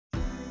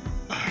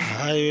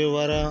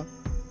However,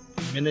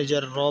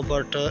 manager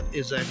Robert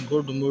is in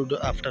good mood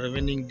after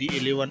winning the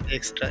 11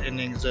 extra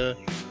innings.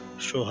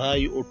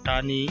 Shohei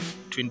Ohtani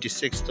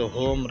 26th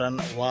home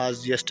run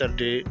was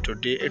yesterday.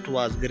 Today it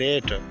was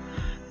great.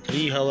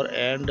 3 hours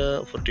and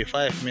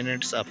 45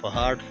 minutes of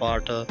hard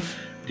fought.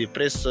 The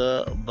press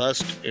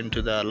burst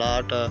into the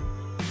lot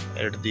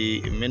at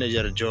the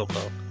manager joke.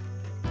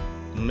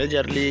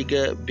 Major League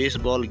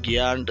Baseball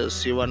giant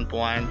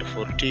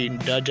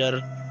 7.14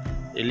 Dodger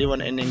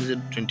 11 innings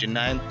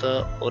 29th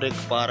Orak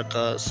Park,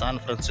 San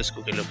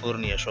Francisco,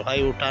 California. Shohei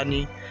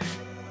Ohtani,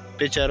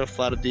 pitcher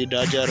for the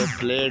Dodger,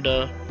 played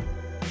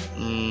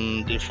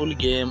the full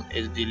game,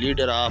 is the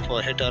leader of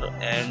hitter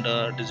and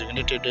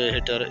designated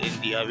hitter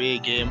in the away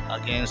game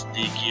against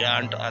the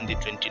Giant on the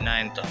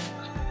 29th,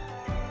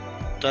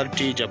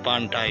 30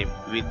 Japan time,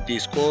 with the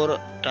score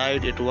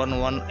tied at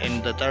 1-1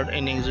 in the third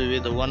innings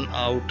with 1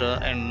 out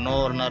and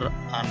no runner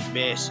on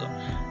base.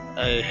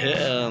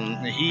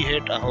 He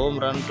hit a home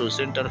run to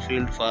center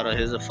field for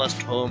his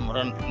first home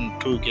run in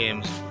 2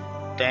 games.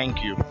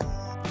 Thank you.